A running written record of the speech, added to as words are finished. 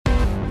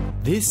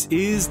This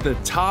is the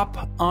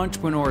Top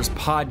Entrepreneurs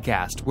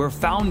Podcast, where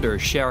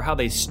founders share how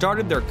they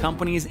started their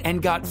companies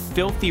and got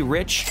filthy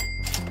rich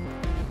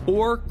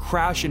or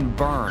crash and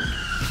burn.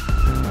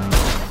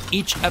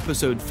 Each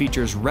episode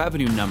features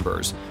revenue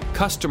numbers,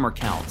 customer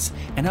counts,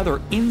 and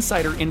other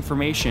insider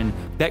information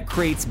that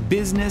creates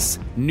business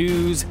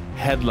news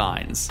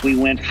headlines. We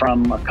went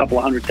from a couple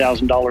of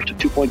 $100,000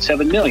 to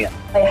 $2.7 million.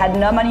 I had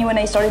no money when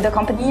I started the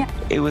company.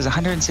 It was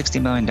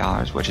 $160 million,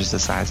 which is the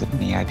size of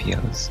many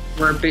IPOs.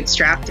 We're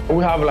bootstrapped.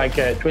 We have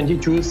like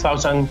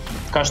 22,000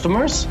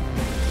 customers.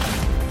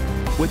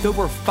 With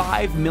over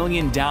 5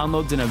 million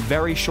downloads in a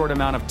very short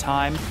amount of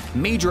time,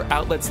 major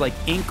outlets like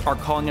Inc. are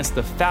calling us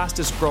the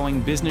fastest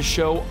growing business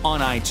show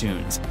on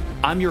iTunes.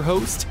 I'm your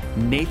host,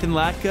 Nathan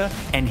Latka,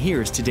 and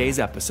here's today's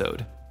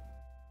episode.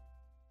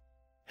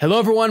 Hello,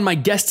 everyone. My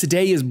guest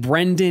today is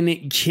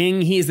Brendan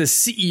King. He is the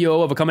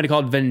CEO of a company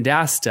called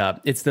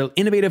Vendasta. It's the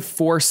innovative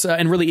force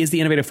and really is the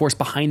innovative force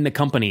behind the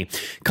company.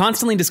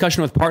 Constantly in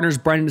discussion with partners,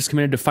 Brendan is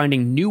committed to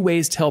finding new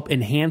ways to help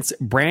enhance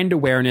brand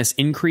awareness,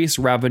 increase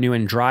revenue,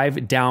 and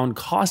drive down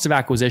cost of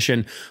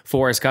acquisition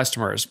for his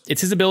customers.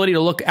 It's his ability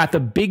to look at the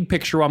big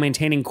picture while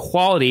maintaining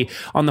quality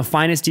on the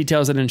finest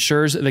details that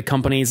ensures the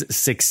company's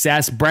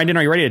success. Brendan,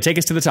 are you ready to take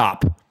us to the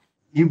top?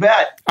 You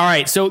bet. All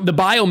right. So the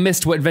bio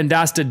missed what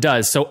Vendasta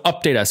does. So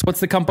update us.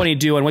 What's the company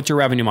do and what's your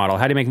revenue model?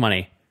 How do you make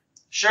money?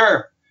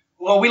 Sure.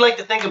 Well, we like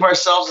to think of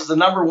ourselves as the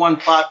number one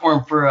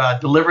platform for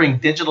delivering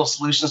digital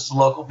solutions to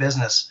local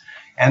business.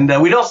 And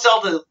we don't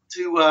sell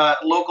to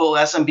local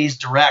SMBs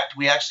direct.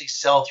 We actually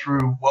sell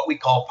through what we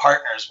call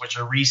partners, which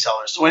are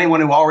resellers. So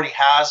anyone who already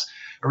has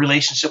a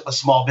relationship with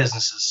small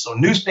businesses. So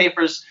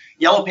newspapers,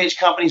 Yellow Page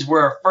companies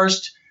were our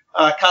first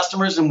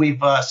customers, and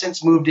we've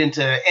since moved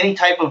into any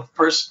type of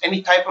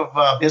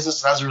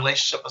business that has a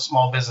relationship with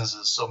small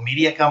businesses. So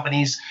media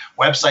companies,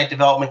 website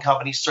development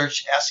companies,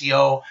 search,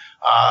 SEO,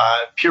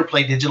 pure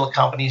play digital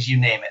companies, you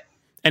name it.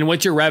 And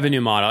what's your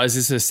revenue model? Is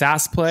this a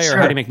SaaS play or Sure.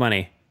 how do you make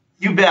money?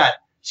 You bet.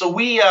 So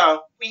we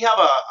have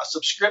a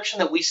subscription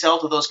that we sell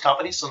to those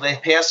companies. So they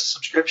pay us a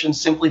subscription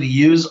simply to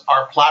use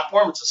our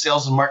platform. It's a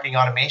sales and marketing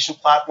automation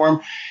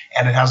platform,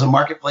 and it has a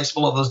marketplace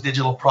full of those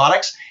digital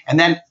products. And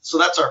then, so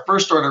that's our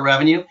first order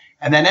revenue.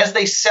 And then as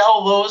they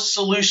sell those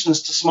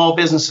solutions to small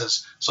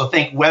businesses, so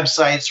think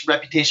websites,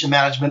 reputation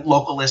management,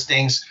 local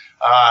listings,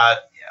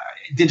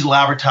 digital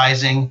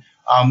advertising,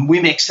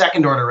 we make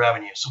second order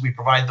revenue. So we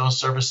provide those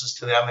services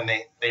to them and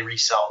they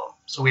resell them.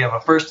 So we have a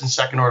first and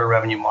second order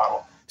revenue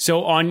model.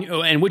 So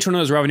and which one of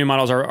those revenue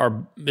models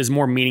is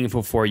more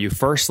meaningful for you?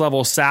 First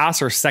level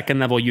SaaS or second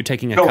level you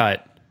taking a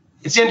cut?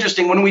 It's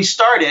interesting. When we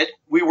started,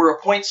 we were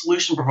a point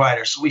solution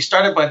provider. So we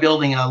started by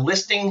building a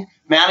listing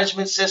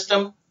management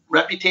system,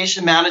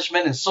 reputation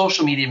management, and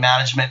social media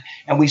management.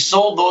 And we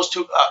sold those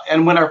to,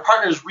 and when our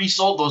partners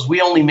resold those,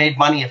 we only made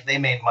money if they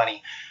made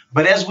money.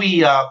 But as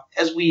we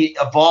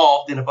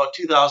evolved in about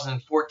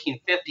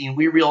 2014-15,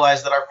 we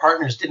realized that our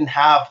partners didn't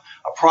have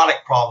a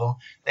product problem.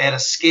 They had a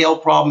scale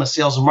problem, a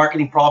sales and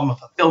marketing problem, a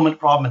fulfillment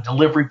problem, a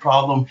delivery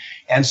problem.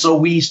 And so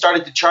we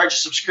started to charge a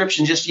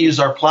subscription just to use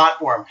our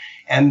platform.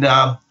 And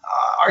our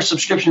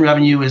subscription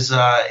revenue is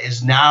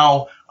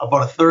now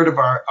about a third of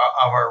our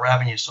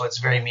revenue. So it's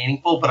very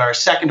meaningful. But our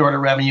second order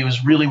revenue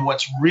is really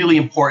what's really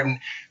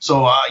important.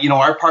 So,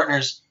 our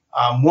partners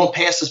won't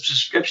pay us a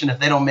subscription if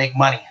they don't make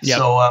money. Yep.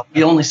 So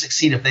we only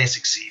succeed if they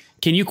succeed.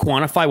 Can you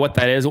quantify what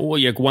that is?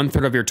 Like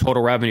 1/3 of your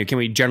total revenue. Can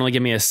we generally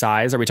give me a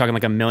size? Are we talking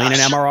like $1 million in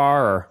MRR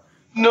or?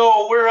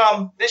 No,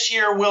 we're this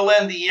year we'll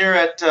end the year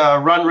at a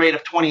run rate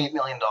of $28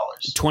 million.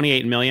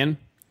 28 million?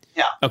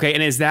 Yeah. Okay.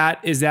 And is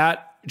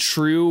that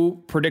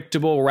true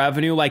predictable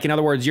revenue? Like in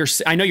other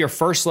words, I know your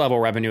first level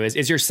revenue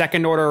is your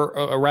second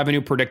order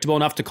revenue predictable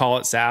enough to call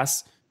it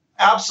SaaS?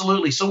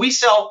 Absolutely. So we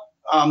sell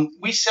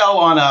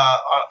on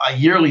a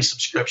yearly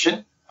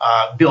subscription,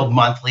 billed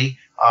monthly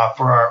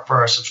for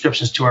our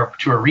subscriptions to our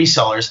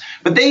resellers.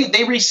 But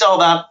they resell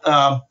that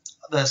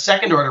the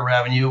second order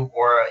revenue,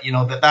 or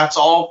that's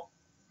all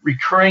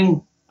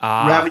recurring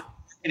revenue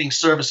marketing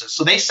services.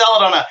 So they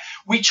sell it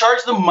we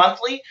charge them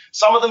monthly.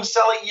 Some of them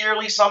sell it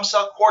yearly, some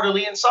sell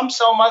quarterly, and some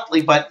sell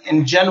monthly. But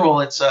in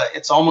general, it's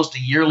almost a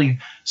yearly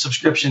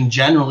subscription.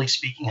 Generally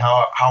speaking,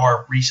 how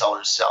our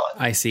resellers sell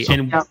it. I see.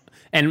 So,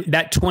 And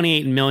that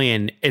 28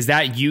 million, is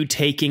that you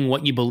taking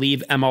what you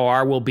believe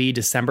MOR will be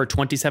December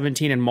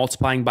 2017 and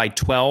multiplying by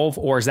 12,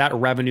 or is that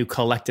revenue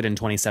collected in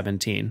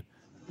 2017?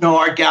 No,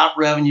 our GAAP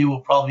revenue will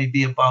probably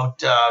be about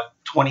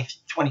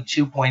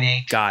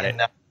 22.8. Got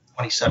it.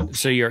 27.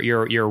 So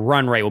your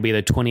run rate will be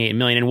the 28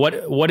 million. And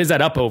what is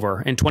that up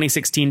over in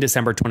 2016,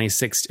 December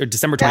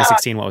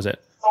 2016? What was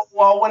it?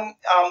 Well, when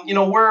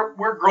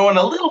we're growing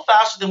a little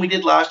faster than we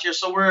did last year,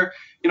 so we're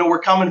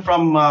coming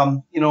from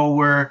about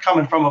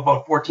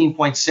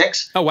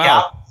 14.6. Oh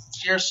wow!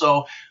 This year,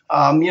 so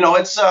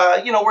it's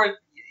we're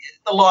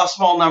the law of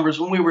small numbers.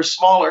 When we were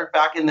smaller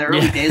back in the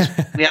early days,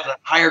 we had a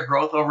higher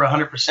growth over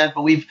 100%.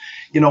 But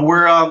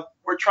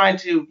we're trying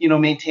to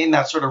maintain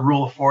that sort of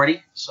rule of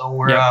 40. So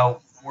we're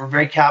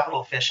very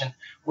capital efficient.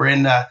 We're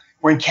in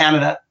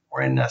Canada.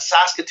 We're in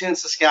Saskatoon,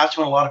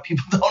 Saskatchewan. A lot of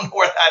people don't know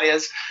where that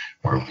is.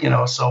 We're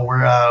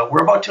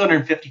about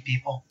 250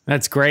 people.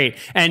 That's great.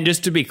 And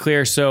just to be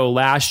clear, so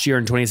last year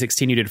in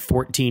 2016, you did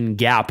 14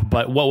 GAAP,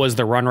 but what was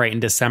the run rate in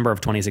December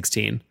of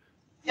 2016?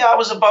 Yeah, it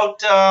was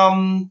about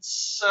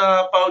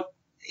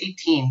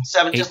 18,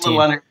 just a little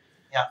under.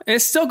 Yeah. And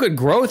it's still good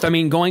growth. I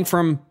mean, going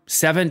from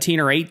 17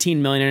 or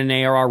 18 million in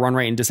an ARR run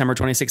rate in December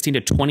 2016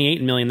 to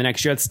 28 million the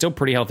next year, that's still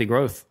pretty healthy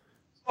growth.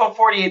 About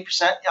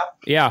 48%. Yeah.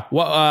 Yeah.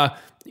 Well,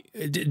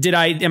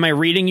 am I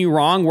reading you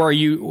wrong? Were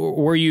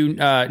you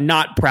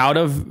not proud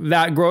of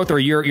that growth, or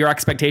your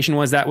expectation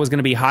was that was going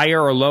to be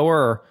higher or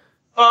lower?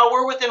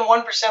 We're within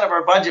 1% of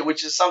our budget,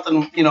 which is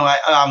something,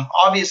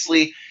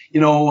 obviously,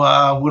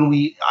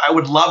 I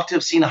would love to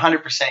have seen 100%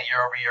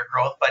 year-over-year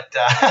growth, but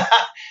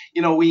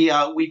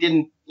we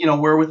didn't.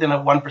 We're within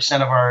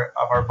 1% of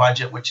our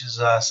budget, which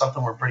is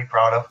something we're pretty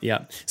proud of.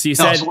 Yeah. So you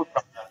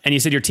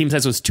said your team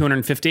size was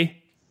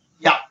 250.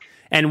 Yeah.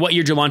 And what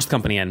year did you launch the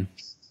company in?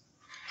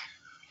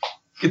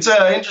 It's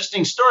an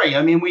interesting story.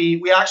 I mean,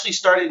 we actually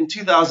started in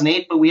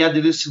 2008, but we had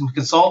to do some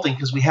consulting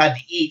because we had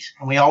to eat,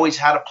 and we always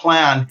had a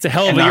plan. It's a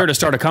hell of a year to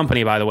start a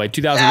company, by the way,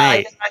 2008.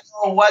 I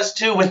know it was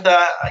too. With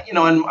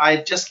and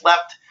I just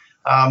left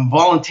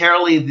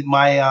voluntarily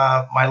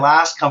my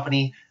last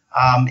company,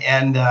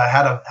 and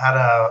had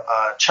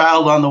a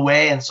child on the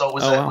way, and so it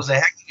was a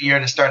heck of a year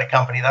to start a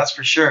company. That's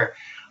for sure.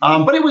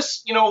 But it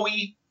was,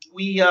 we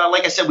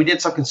like I said, we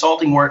did some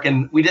consulting work,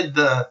 and we did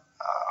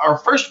our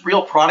first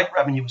real product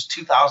revenue was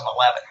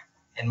 2011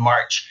 in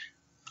March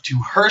to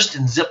Hearst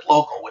and Zip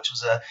Local, which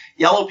was a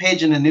yellow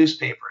page in a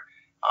newspaper.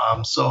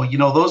 So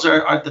those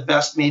aren't the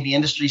best maybe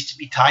industries to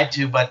be tied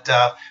to, but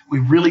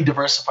we've really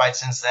diversified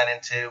since then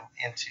into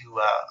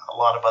a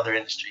lot of other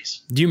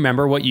industries. Do you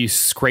remember what you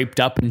scraped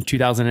up in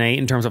 2008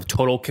 in terms of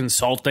total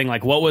consulting?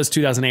 Like, what was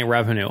 2008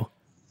 revenue?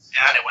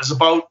 And it was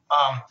about,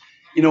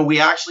 we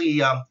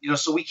actually,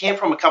 so we came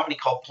from a company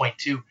called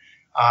Point2.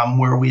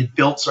 Where we had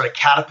built sort of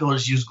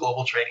Caterpillar's used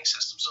global trading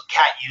system, so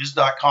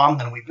catused.com.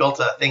 Then we built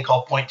a thing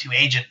called Point2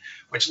 Agent,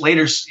 which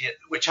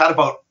had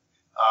about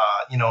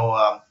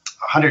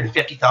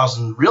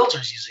 150,000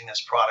 realtors using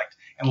this product,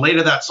 and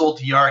later that sold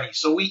to Yardi.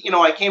 So we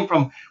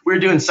were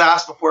doing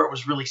SaaS before it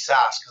was really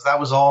SaaS, because that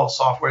was all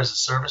software as a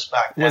service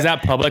back then. Was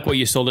that public what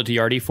you sold it to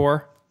Yardi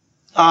for?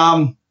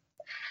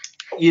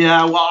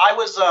 Yeah, well, I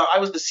was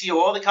the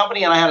COO of the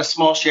company, and I had a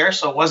small share,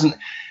 so it wasn't.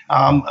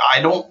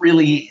 I don't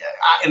really,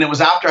 and it was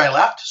after I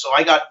left, so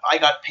I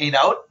got paid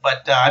out,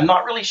 but I'm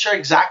not really sure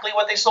exactly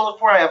what they sold it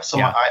for. I have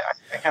some. Yeah.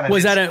 I kind of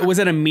was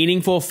that a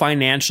meaningful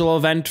financial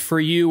event for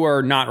you,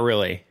 or not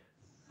really?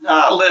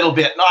 A little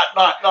bit,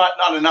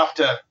 not enough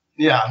to.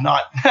 Yeah,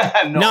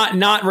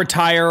 not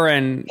retire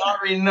and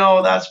not really.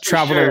 No, that's for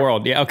travel sure. the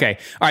world. Yeah, okay,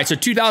 all right. So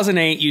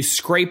 2008, you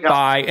scraped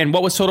by, and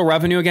what was total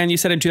revenue again? You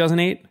said in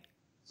 2008.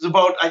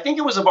 I think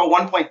it was about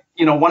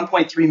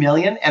 1.3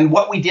 million. And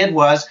what we did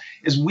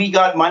is we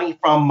got money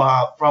from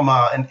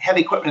a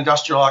heavy equipment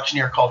industrial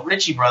auctioneer called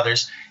Ritchie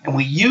Brothers, and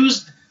we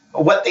used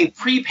what they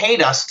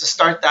prepaid us to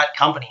start that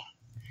company.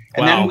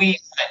 And then we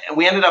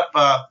ended up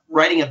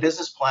writing a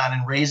business plan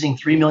and raising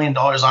 $3 million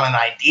on an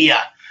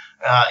idea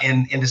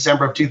in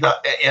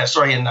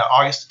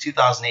August of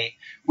 2008.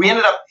 We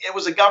ended up, it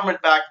was a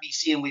government-backed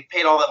VC, and we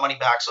paid all that money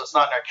back, so it's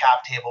not in our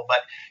cap table. But,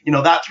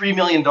 that $3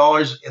 million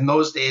in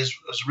those days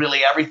was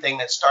really everything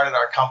that started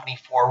our company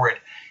forward.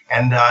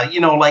 And,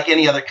 like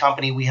any other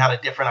company, we had a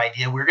different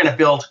idea. We were going to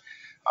build,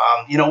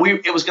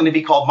 it was going to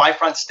be called My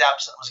Front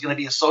Steps. It was going to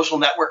be a social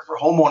network for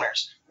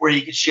homeowners where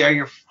you could share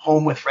your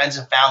home with friends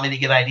and family to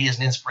get ideas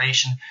and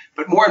inspiration.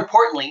 But more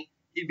importantly,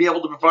 you'd be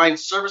able to provide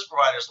service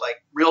providers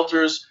like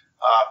realtors,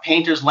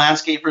 painters,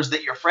 landscapers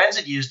that your friends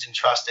had used and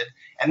trusted.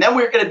 And then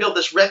we were going to build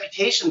this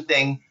reputation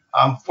thing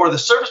for the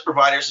service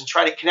providers and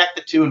try to connect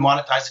the two and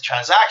monetize the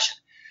transaction.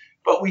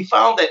 But we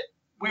found that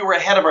we were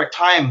ahead of our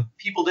time.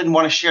 People didn't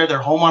want to share their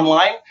home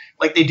online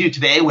like they do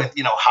today with,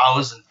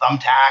 Houzz and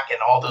Thumbtack and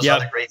all those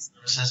other great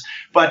services.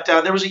 But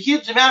there was a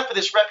huge demand for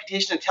this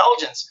reputation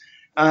intelligence.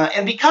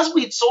 And because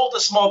we'd sold to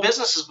small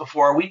businesses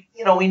before, we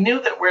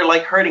knew that we're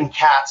like herding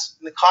cats,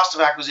 and the cost of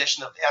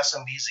acquisition of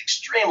SMB is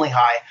extremely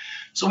high.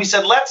 So we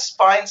said, let's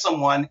find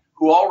someone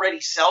who already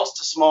sells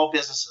to small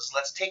businesses.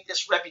 Let's take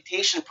this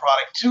reputation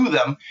product to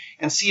them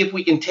and see if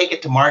we can take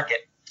it to market.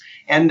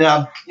 And,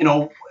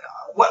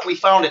 what we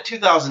found in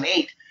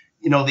 2008,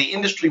 the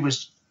industry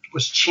was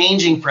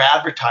changing for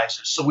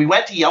advertisers. So we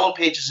went to yellow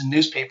pages in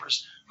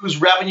newspapers whose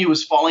revenue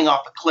was falling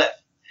off a cliff.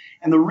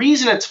 And the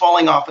reason it's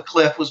falling off a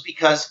cliff was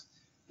because,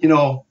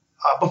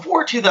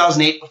 before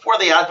 2008, before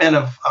the advent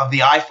of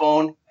the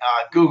iPhone,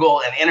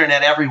 Google, and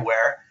internet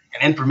everywhere,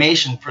 and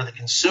information for the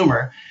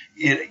consumer,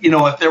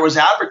 if there was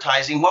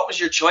advertising, what was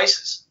your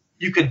choices?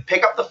 You could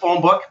pick up the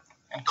phone book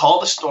and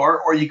call the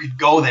store, or you could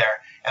go there,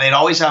 and they'd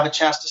always have a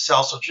chance to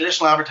sell. So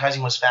traditional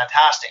advertising was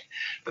fantastic.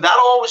 But that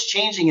all was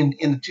changing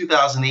in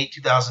 2008,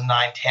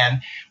 2009,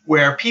 10,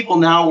 where people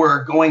now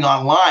were going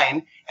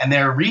online and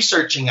they're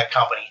researching a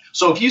company.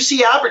 So if you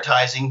see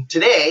advertising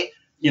today,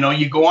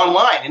 you go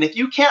online, and if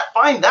you can't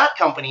find that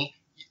company,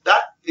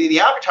 the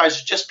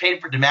advertisers just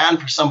paid for demand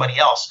for somebody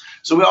else.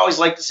 So we always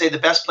like to say the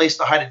best place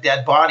to hide a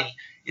dead body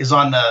is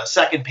on the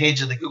second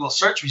page of the Google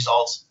search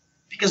results,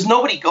 because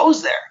nobody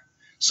goes there.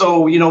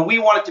 So, we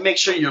wanted to make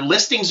sure your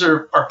listings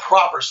are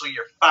proper. So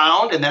you're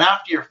found. And then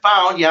after you're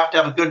found, you have to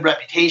have a good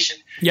reputation.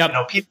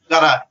 Yep. People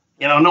gotta,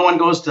 no one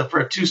goes for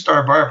a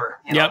 2-star barber.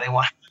 Yep. They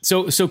want.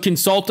 So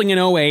consulting in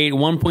 2008,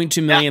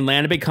 1.2 million,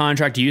 land a big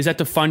contract, you use that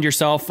to fund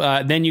yourself.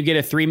 Then you get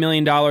a $3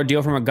 million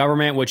deal from a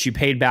government, which you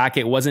paid back.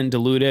 It wasn't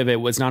dilutive. It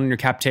was not on your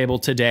cap table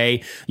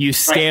today. You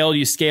scale,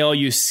 you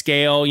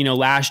scale.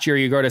 Last year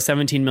you grow to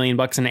 $17 million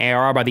in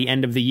ARR by the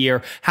end of the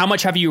year. How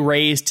much have you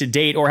raised to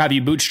date, or have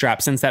you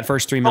bootstrapped since that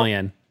first $3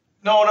 million?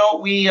 No.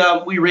 We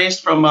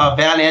raised from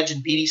Van Edge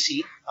and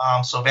BDC.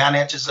 So Van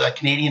Edge is a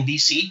Canadian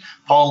VC.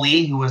 Paul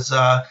Lee, who was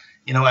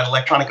at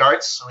Electronic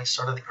Arts, so he's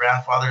sort of the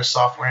grandfather of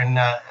software in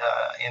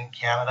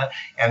Canada.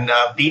 And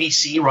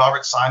BDC,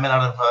 Robert Simon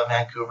out of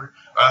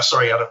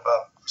out of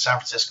San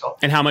Francisco.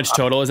 And how much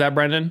total is that,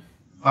 Brendan?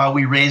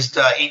 We raised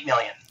 $8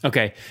 million.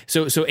 Okay,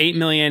 so $8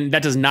 million.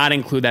 That does not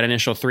include that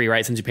initial 3,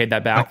 right? Since you paid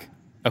that back.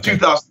 No. Okay.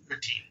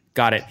 2013.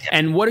 Got it. Yeah.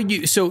 And what are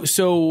you?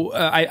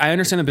 I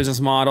understand the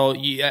business model.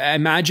 I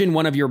imagine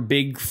one of your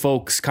big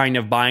folks kind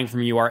of buying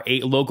from you are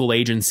local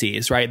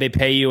agencies, right? They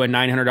pay you a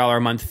 $900 a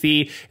month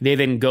fee. They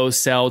then go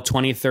sell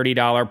 $20,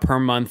 $30 per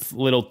month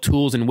little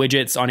tools and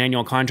widgets on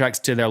annual contracts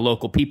to their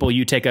local people.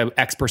 You take a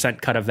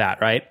X% cut of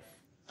that, right?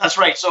 That's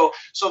right. So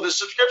the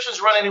subscriptions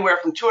run anywhere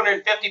from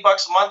 $250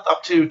 a month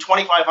up to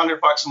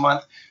 $2,500 a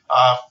month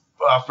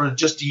for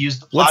just to use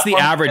the platform.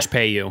 What's the average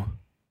pay you?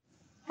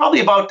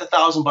 Probably about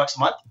 $1,000 a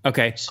month.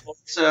 Okay. So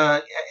it's,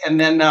 and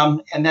then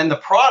the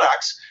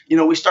products.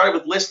 We started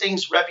with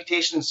listings,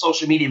 reputation, and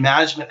social media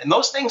management, and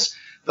those things.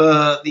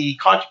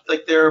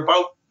 They're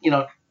about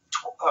 $12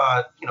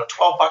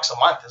 a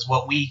month is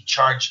what we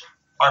charge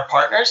our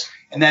partners,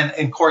 and then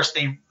of course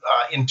they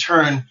in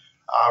turn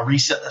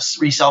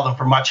resell them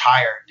for much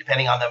higher,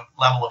 depending on the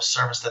level of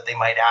service that they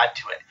might add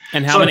to it.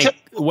 And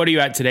what are you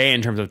at today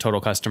in terms of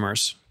total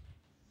customers?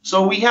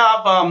 So we have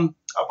about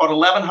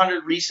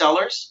 1,100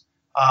 resellers.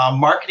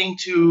 Marketing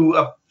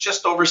to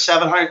just over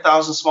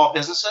 700,000 small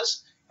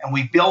businesses, and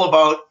we bill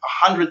about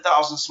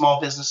 100,000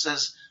 small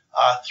businesses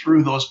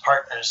through those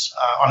partners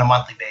on a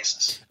monthly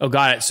basis. Oh,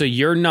 got it. So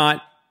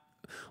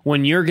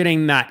when you're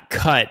getting that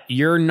cut,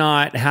 you're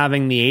not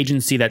having the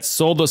agency that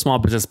sold the small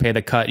business pay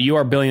the cut. You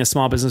are billing a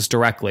small business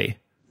directly.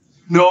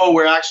 No,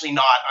 we're actually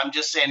not. I'm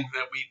just saying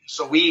that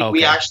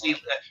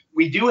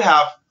we do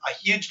have a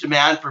huge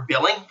demand for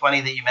billing. Funny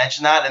that you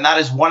mentioned that. And that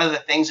is one of the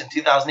things in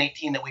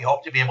 2018 that we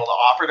hope to be able to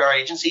offer to our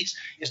agencies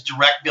is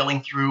direct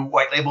billing through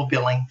white label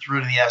billing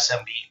through to the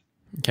SMB.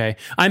 Okay.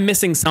 I'm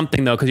missing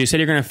something though, because you said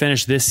you're going to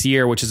finish this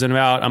year, which is in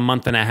about a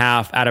month and a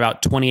half, at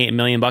about $28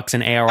 million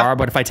in ARR.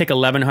 But if I take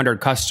 1,100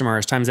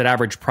 customers times that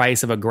average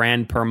price of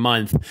 $1,000 per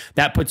month,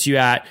 that puts you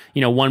at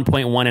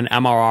 1.1 in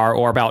MRR,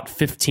 or about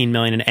 $15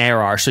 million in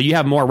ARR. So you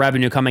have more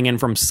revenue coming in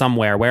from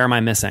somewhere. Where am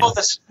I missing? No,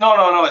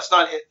 it's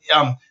not.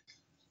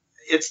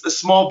 It's the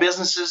small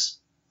businesses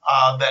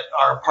that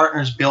our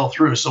partners bill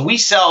through. So we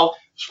sell,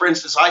 for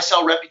instance, I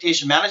sell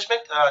reputation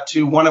management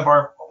to one of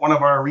our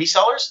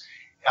resellers.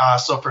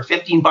 So for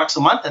 $15 a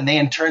month, and they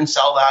in turn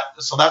sell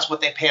that. So that's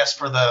what they pay us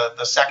for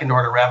the second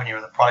order revenue,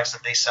 or the products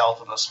that they sell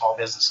to those small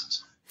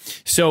businesses.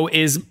 So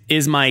is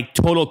my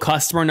total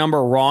customer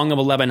number wrong of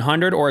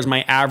 1,100, or is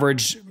my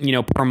average,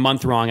 per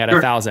month wrong at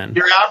 1,000?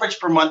 Your average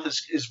per month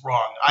is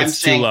wrong. I'm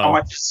saying how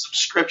much is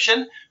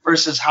subscription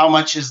versus how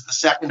much is the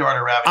second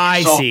order revenue.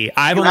 I see.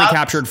 I've only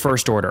captured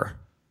first order.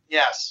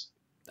 Yes.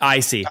 I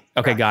see.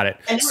 Okay, got it.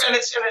 And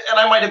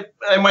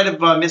I might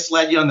have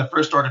misled you on the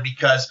first order,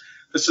 because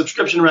the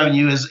subscription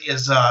revenue is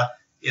I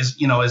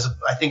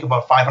think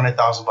about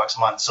 $500,000 a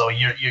month. So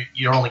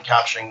you're only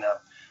capturing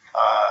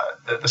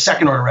the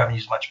second order revenue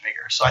is much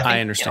bigger. So I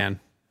understand.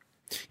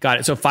 Got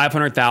it. So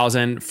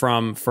 500,000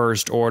 from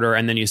first order,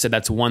 and then you said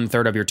that's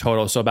 1/3 of your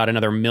total. So about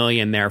another $1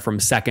 million there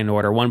from second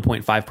order,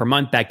 1.5 per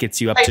month. That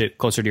gets you up to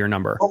closer to your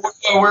number.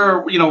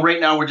 We're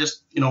right now we're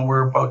just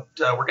we're about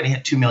we're going to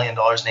hit $2 million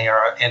in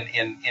ARR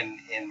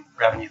in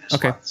revenue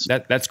this month.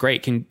 That's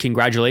great.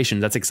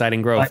 Congratulations. That's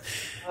exciting growth.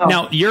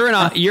 Now you're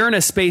in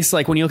a space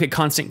like when you look at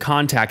Constant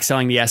Contact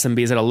selling the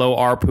SMBs at a low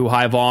ARPU,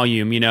 high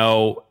volume.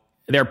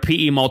 Their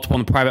PE multiple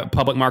in the private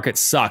public market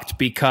sucked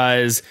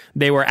because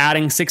they were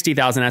adding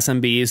 60,000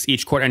 SMBs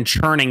each quarter and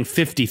churning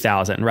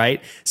 50,000,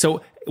 right?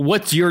 So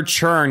what's your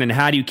churn and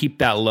how do you keep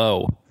that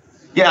low?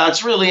 Yeah,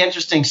 it's really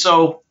interesting.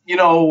 So,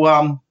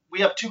 we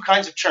have two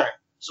kinds of churn.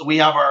 So we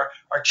have our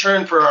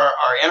churn for our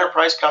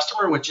enterprise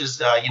customer, which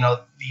is,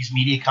 these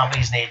media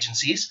companies and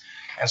agencies.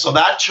 And so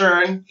that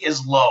churn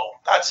is low.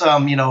 That's,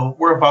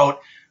 we're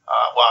about,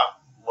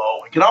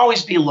 low. It can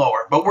always be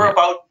lower, but we're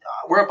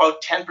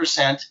about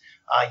 10%.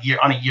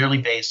 On a yearly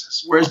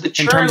basis, whereas the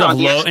churn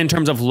in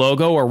terms of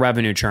logo or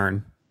revenue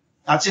churn,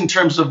 that's in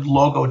terms of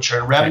logo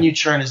churn. Revenue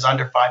churn is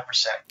under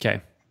 5%.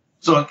 Okay.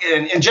 So,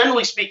 and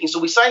generally speaking, so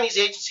we sign these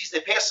agencies, they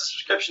pay us a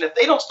subscription. If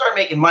they don't start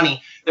making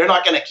money, they're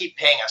not going to keep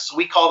paying us. So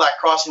we call that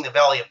crossing the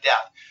valley of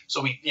death.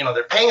 So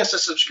they're paying us a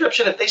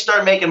subscription. If they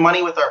start making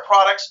money with our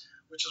products,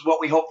 which is what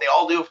we hope they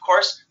all do, of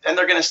course, then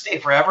they're going to stay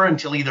forever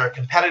until either a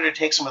competitor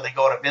takes them or they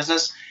go out of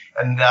business.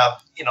 And our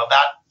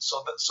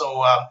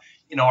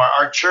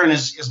churn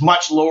is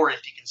much lower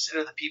if you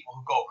consider the people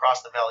who go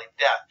across the valley of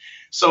death.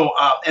 So,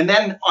 and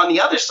then on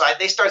the other side,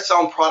 they start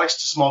selling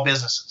products to small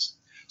businesses.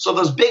 So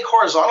those big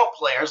horizontal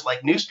players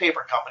like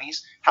newspaper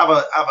companies have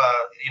a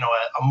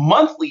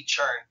monthly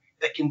churn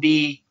that can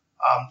be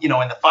in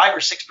the 5 or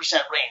 6%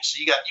 range.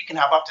 So you can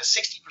have up to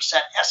 60%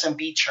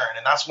 SMB churn,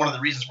 and that's one of the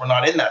reasons we're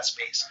not in that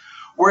space.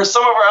 Whereas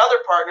some of our other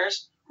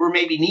partners who are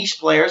maybe niche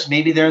players,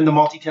 maybe they're in the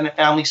multi-tenant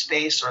family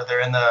space or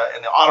they're in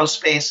the auto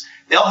space,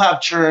 they'll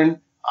have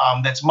churn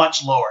that's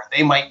much lower.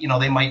 They might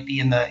be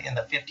in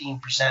the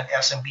 15%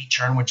 SMB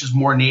churn, which is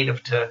more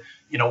native to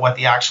what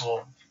the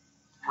actual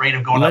rate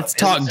of going. Let's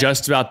talk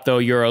just about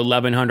your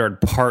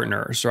 1,100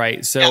 partners,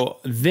 right? So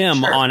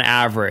on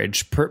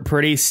average,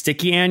 pretty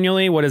sticky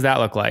annually. What does that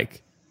look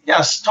like?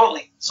 Yes,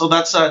 totally. So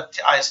that's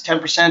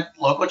 10%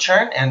 logo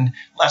churn and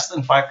less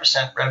than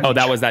 5% revenue. Oh,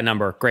 that was that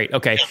number. Great.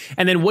 Okay.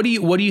 And then what do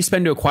you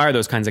spend to acquire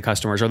those kinds of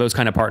customers or those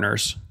kind of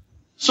partners?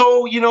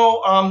 So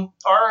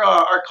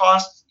our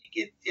cost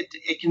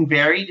it can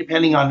vary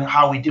depending on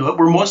how we do it.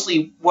 We're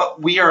mostly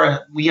we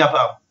have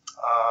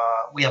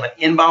an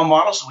inbound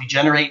model, so we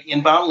generate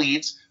inbound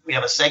leads. We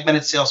have a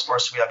segmented sales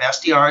force. So we have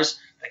SDRs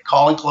that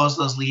call and close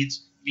those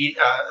leads,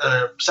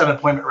 set an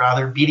appointment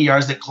rather,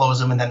 BDRs that close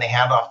them, and then they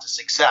hand off to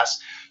success.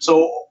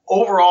 So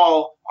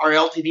overall, our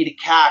LTV to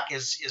CAC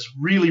is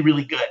really,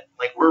 really good.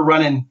 Like we're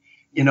running,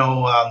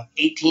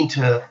 18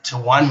 to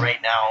 1 right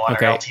now on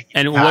our LTV.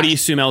 And CAC. What do you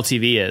assume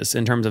LTV is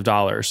in terms of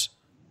dollars?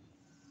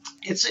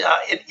 It's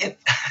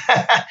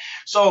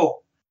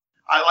So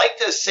I like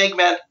to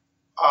segment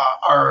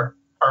our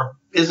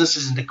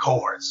businesses into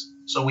cohorts.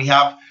 So we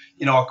have,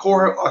 a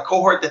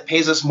cohort that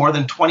pays us more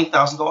than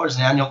 $20,000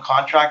 in annual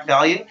contract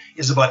value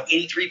is about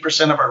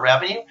 83% of our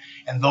revenue.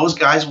 And those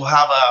guys will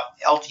have a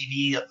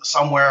LTV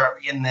somewhere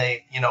in the,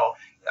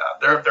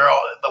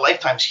 the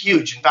lifetime's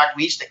huge. In fact,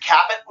 we used to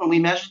cap it when we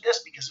measured this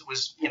because it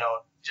was,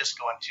 just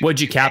going to. What'd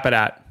you cap it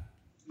at?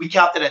 We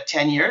capped it at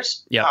 10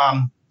 years.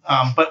 Yeah.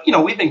 But,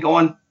 we've been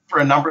going for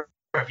a number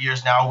of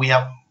years now. We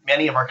have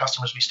many of our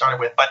customers we started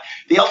with, but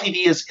the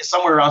LTV is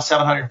somewhere around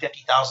 $750,000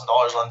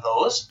 on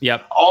those.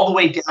 Yep. All the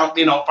way down,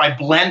 if I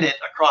blend it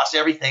across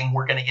everything,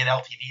 we're going to get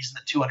LTVs in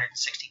the $260,000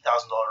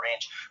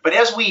 range. But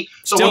as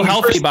still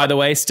healthy, by the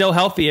way, still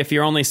healthy if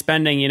you're only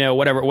spending,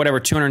 whatever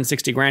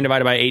 260 grand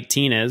divided by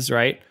 18 is,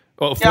 right?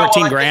 Well,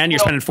 14 grand, you're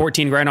spending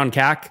 14 grand on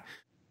CAC.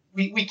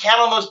 We count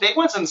on those big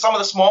ones, and some of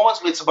the small ones,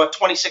 it's about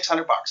 $2,600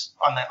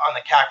 on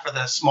the CAC for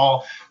the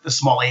small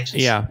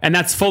agencies. Yeah, and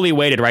that's fully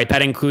weighted, right?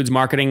 That includes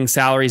marketing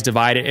salaries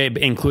divided,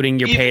 including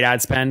your paid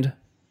ad spend.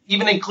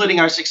 Even including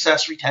our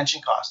success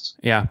retention costs.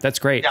 Yeah, that's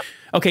great. Yeah.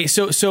 Okay,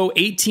 so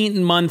 18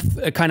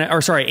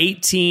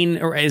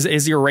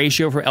 is your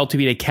ratio for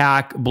LTV to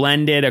CAC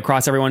blended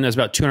across everyone. There's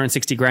about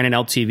 260 grand in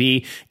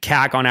LTV.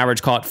 CAC on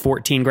average, call it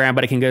 14 grand,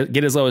 but it can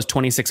get as low as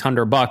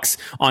 $2,600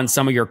 on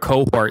some of your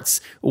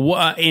cohorts.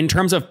 In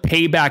terms of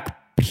payback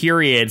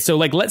period, so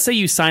let's say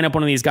you sign up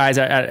one of these guys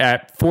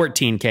at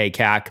 14K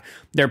CAC,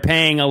 they're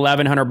paying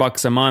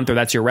 $1,100 a month, or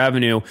that's your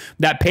revenue.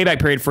 That payback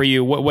period for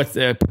you, puts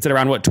it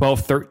around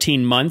 12,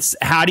 13 months.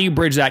 How do you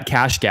bridge that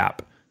cash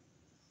gap?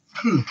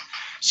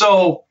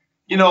 So,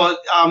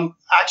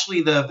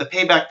 actually the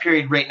payback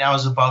period right now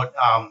is about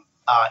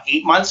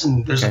 8 months,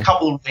 and there's a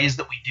couple of ways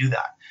that we do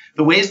that.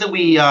 The ways that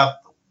we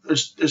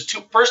there's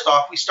two. First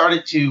off,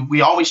 we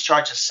always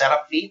charge a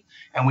setup fee,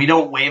 and we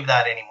don't waive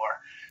that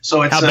anymore.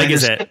 So it's how big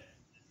is it?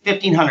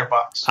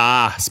 $1,500.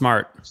 Ah,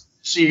 smart.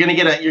 So you're gonna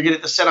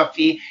get the setup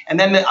fee, and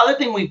then the other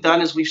thing we've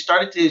done is we've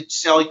started to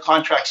sell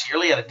contracts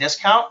yearly at a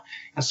discount,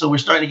 and so we're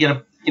starting to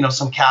get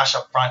some cash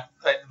up front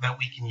that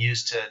we can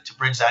use to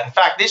bridge that. In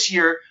fact, this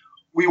year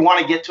we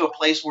want to get to a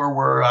place where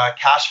we're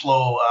cash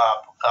flow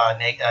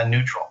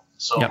neutral.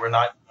 So we're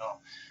not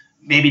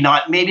maybe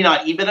not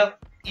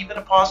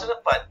EBITDA positive,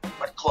 but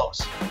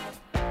close.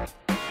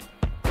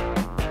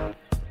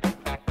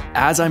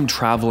 As I'm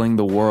traveling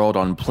the world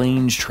on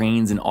planes,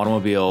 trains, and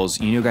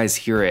automobiles, you guys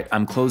hear it.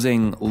 I'm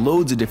closing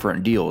loads of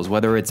different deals,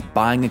 whether it's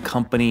buying a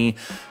company,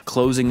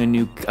 closing a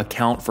new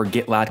account for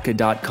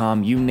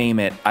getlatka.com, you name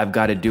it, I've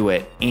got to do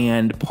it.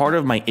 And part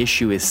of my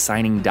issue is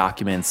signing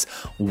documents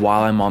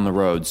while I'm on the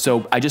road.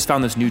 So I just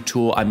found this new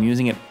tool. I'm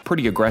using it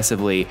pretty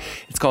aggressively.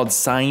 It's called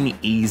Sign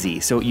Easy.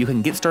 So you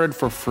can get started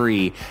for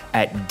free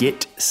at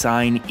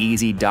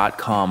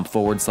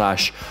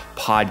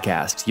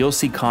getsigneasy.com/podcast. You'll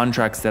see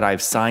contracts that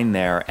I've signed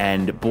there,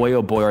 and boy,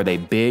 oh boy, are they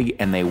big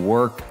and they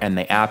work, and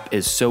the app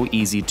is so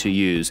easy to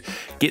use.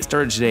 Get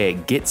started today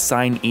at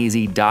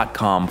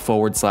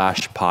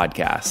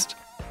getsigneasy.com/podcast.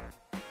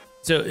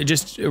 So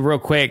just real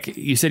quick,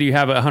 you said you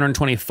have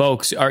 120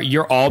 folks.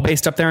 You're all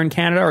based up there in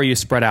Canada, or are you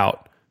spread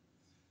out?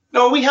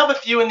 No, we have a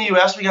few in the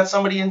U.S. We got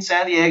somebody in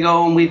San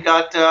Diego, and we've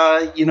got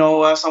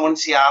someone in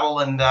Seattle,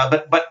 and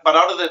but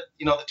out of the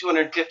the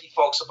 250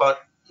 folks, about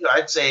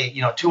I'd say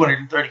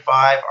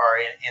 235 are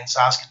in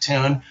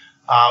Saskatoon.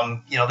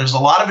 There's a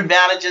lot of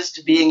advantages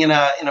to being in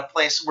a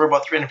place. We're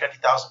about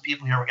 350,000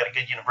 people here. We've got a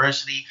good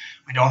university.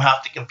 We don't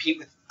have to compete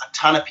with a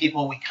ton of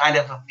people. We kind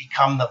of have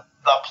become the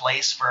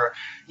place for,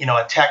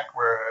 a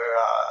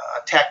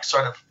tech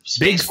sort of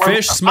space. Big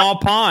fish, small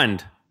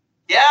pond.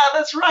 Yeah,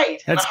 that's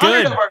right. That's and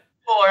 100 good. of our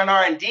people are in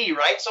R&D,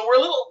 right? So we're a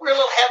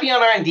little heavy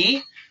on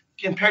R&D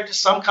compared to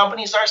some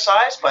companies our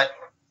size, but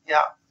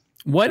yeah.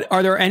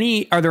 Are there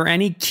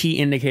any key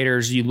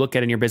indicators you look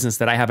at in your business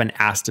that I haven't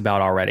asked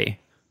about already?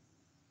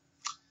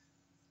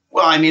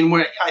 Well, I mean,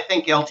 I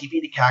think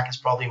LTV to CAC is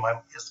probably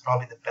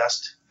the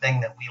best thing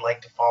that we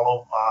like to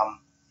follow.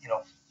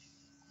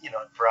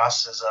 For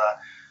us as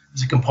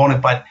a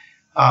component, but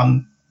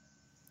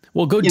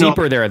we'll go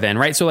deeper there then,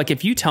 right? So, like,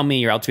 if you tell me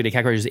your LTV to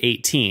CAC ratio is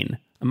 18,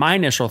 my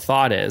initial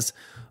thought is,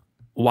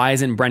 why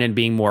isn't Brendan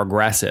being more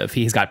aggressive?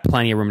 He's got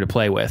plenty of room to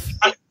play with.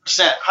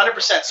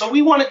 100%. So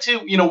we wanted to,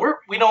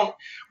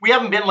 we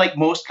haven't been like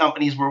most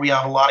companies where we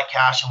have a lot of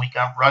cash and we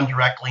can run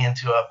directly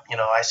into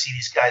I see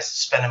these guys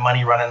spending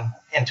money running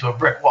into a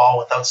brick wall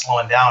without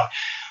slowing down.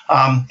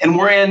 And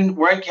we're in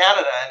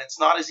Canada, and it's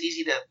not as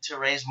easy to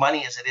raise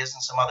money as it is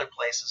in some other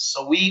places.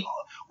 So we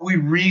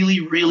really,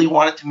 really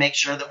wanted to make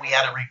sure that we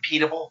had a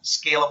repeatable,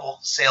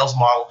 scalable sales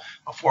model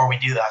before we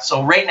do that.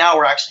 So right now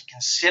we're actually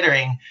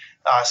considering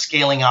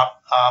scaling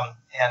up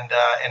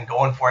and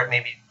going for it,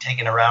 maybe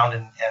taking a round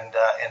and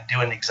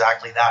doing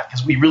exactly that,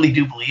 because we really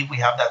do believe we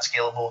have that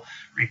scalable,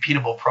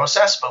 repeatable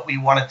process. But we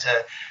wanted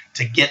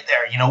to get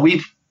there.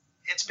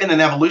 It's been an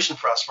evolution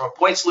for us, from a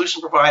point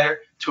solution provider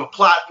to a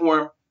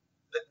platform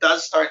that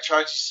does start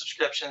charging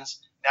subscriptions.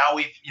 Now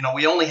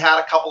we only had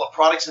a couple of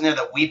products in there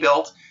that we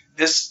built.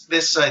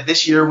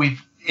 This year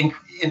we've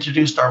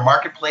introduced our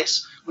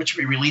marketplace, which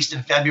we released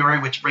in February,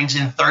 which brings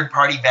in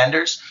third-party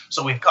vendors.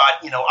 So we've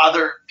got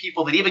other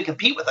people that even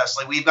compete with us.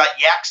 Like we've got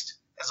Yext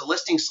as a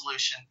listing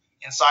solution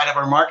inside of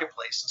our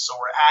marketplace, and so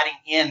we're adding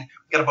in.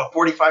 We've got about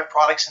 45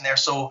 products in there.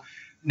 So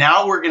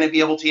now we're going to be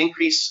able to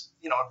increase,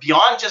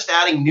 beyond just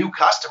adding new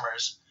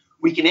customers,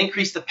 we can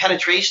increase the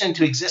penetration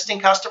to existing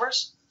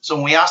customers. So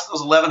when we ask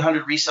those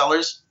 1,100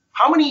 resellers,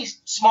 how many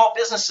small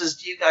businesses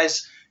do you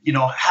guys,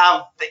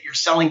 have that you're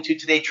selling to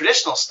today,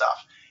 traditional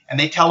stuff? And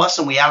they tell us,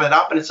 and we add it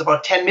up, and it's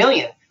about 10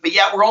 million. But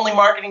yet we're only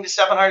marketing to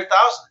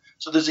 700,000.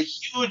 So there's a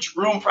huge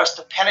room for us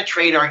to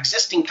penetrate our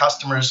existing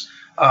customers.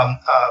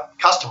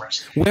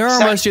 Where are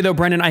most of you though,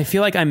 Brendan? I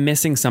feel like I'm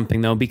missing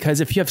something though,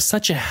 because if you have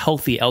such a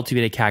healthy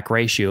LTV to CAC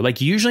ratio,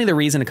 like usually the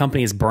reason a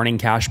company is burning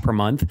cash per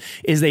month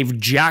is they've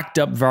jacked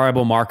up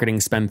variable marketing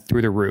spend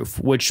through the roof,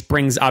 which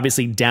brings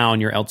obviously down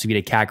your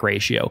LTV to CAC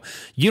ratio.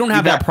 You don't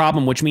have that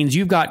problem, which means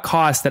you've got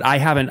costs that I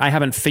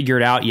haven't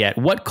figured out yet.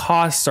 What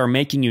costs are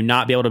making you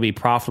not be able to be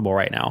profitable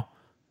right now?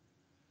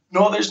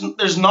 No, there's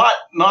not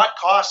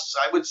costs.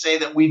 I would say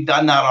that we've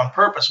done that on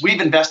purpose. We've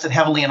invested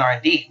heavily in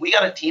R&D. We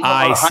got a team of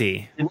about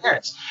 100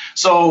 engineers.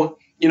 So,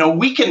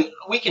 we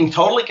can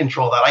totally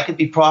control that. I could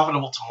be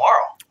profitable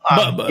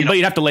tomorrow. But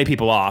you'd have to lay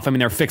people off. I mean,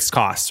 they're fixed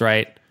costs,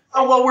 right?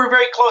 Oh, well, we're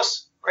very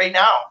close right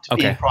now to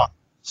being profitable.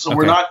 So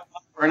we're not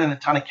earning a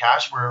ton of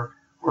cash. We're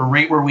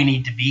right where we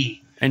need to be.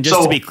 And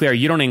just to be clear,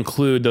 you don't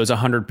include those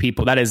 100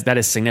 people. That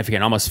is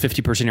significant. Almost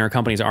 50% of your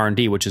company's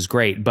R&D, which is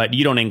great. But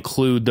you don't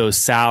include those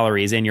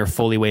salaries in your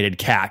fully weighted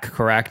CAC,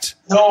 correct?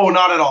 No,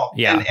 not at all.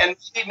 Yeah. And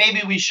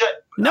maybe we should.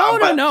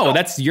 No.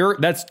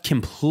 That's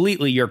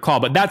completely your call.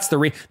 But that's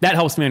that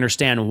helps me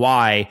understand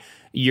why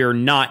you're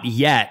not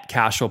yet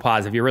cash flow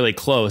positive. You're really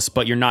close,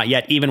 but you're not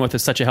yet, even with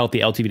such a healthy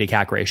LTV to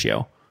CAC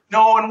ratio.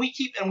 No, and we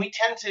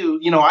tend to,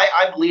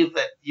 I believe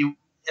that you,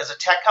 as a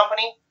tech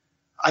company,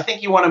 I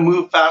think you want to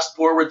move fast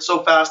forward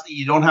so fast that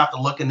you don't have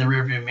to look in the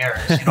rearview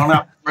mirrors. You don't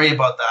have to worry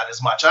about that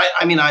as much.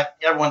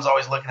 Everyone's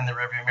always looking in the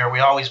rearview mirror.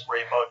 We always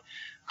worry about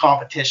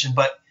competition,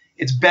 but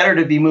it's better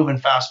to be moving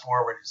fast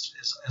forward is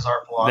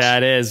our philosophy.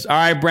 That is. All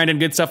right, Brendan,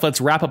 good stuff.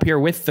 Let's wrap up here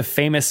with the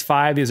famous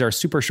 5. These are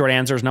super short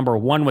answers. Number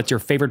 1, what's your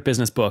favorite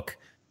business book?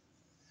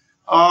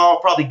 Oh,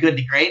 probably Good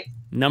to Great.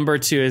 Number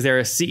 2, is there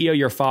a CEO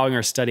you're following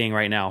or studying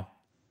right now?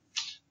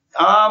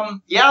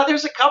 Yeah,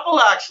 there's a couple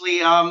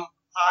actually.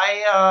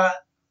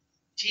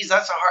 Geez,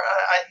 that's a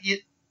hard.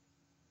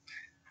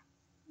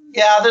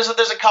 Yeah, there's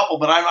a couple,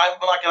 but I'm not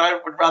gonna. I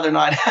would rather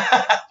not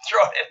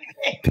throw out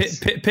any names.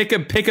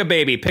 Pick a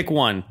baby. Pick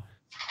one.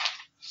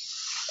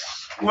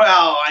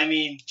 Well,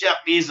 Jeff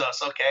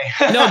Bezos.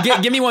 Okay. No,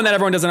 give me one that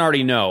everyone doesn't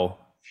already know.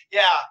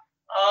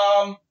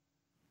 Yeah.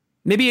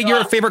 Maybe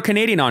your favorite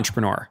Canadian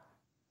entrepreneur.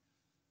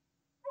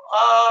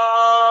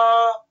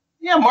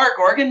 Yeah, Mark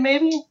Organ,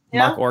 maybe.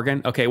 Yeah. Mark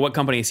Organ. Okay, what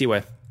company is he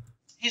with?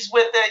 He's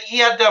with. He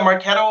had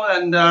Marketo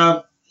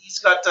and. He's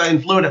got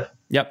Influitive.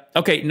 Yep.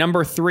 Okay.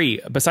 Number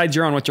 3, besides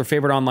your own, what's your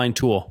favorite online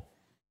tool?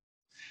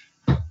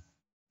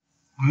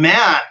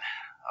 Man,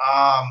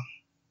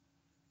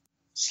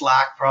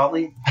 Slack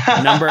probably.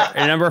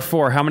 Number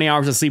 4, how many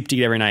hours of sleep do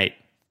you get every night?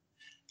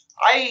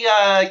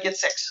 I get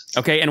 6.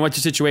 Okay. And what's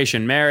your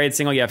situation? Married,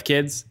 single, you have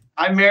kids?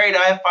 I'm married.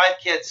 I have 5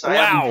 kids.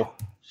 Wow.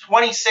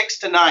 26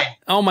 to 9.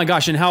 Oh my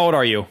gosh. And how old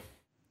are you?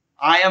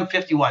 I am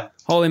 51.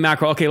 Holy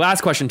mackerel. Okay. Last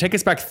question. Take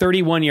us back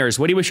 31 years.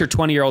 What do you wish your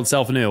 20-year-old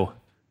self knew?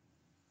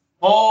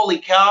 Holy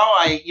cow.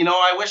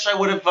 I wish I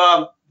would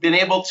have been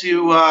able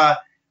to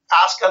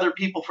ask other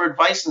people for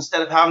advice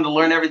instead of having to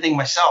learn everything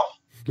myself.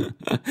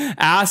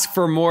 Ask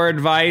for more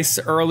advice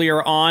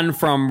earlier on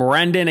from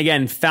Brendan.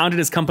 Again, founded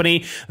his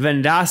company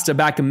Vendasta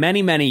back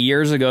many, many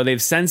years ago. They've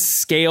since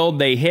scaled.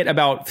 They hit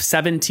about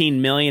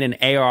 17 million in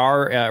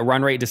ARR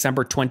run rate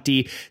December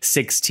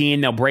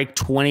 2016. They'll break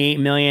 28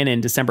 million in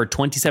December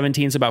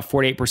 2017. So about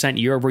 48%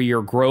 year over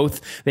year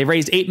growth. They've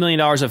raised $8 million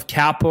of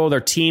capital.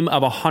 Their team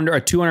of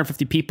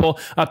 250 people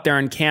up there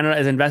in Canada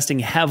is investing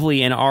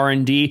heavily in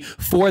R&D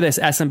for this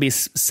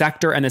SMB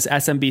sector and this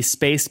SMB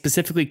space,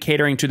 specifically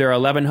catering to their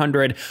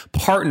 1,100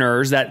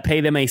 partners that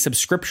pay them a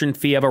subscription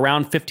fee of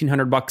around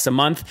 $1,500 a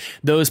month.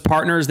 Those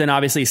partners then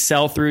obviously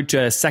sell through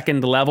to a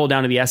second level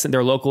down to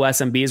their local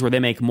SMBs where they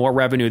make more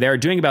revenue. They're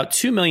doing about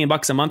 $2 million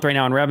a month right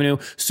now in revenue.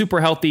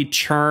 Super healthy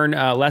churn,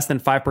 less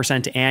than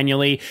 5%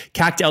 annually.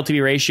 CAC to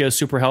LTV ratio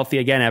super healthy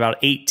again, about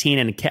 18,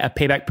 and a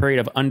payback period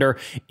of under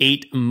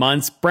 8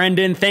 months.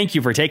 Brendan, thank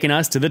you for taking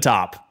us to the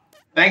top.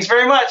 Thanks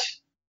very much.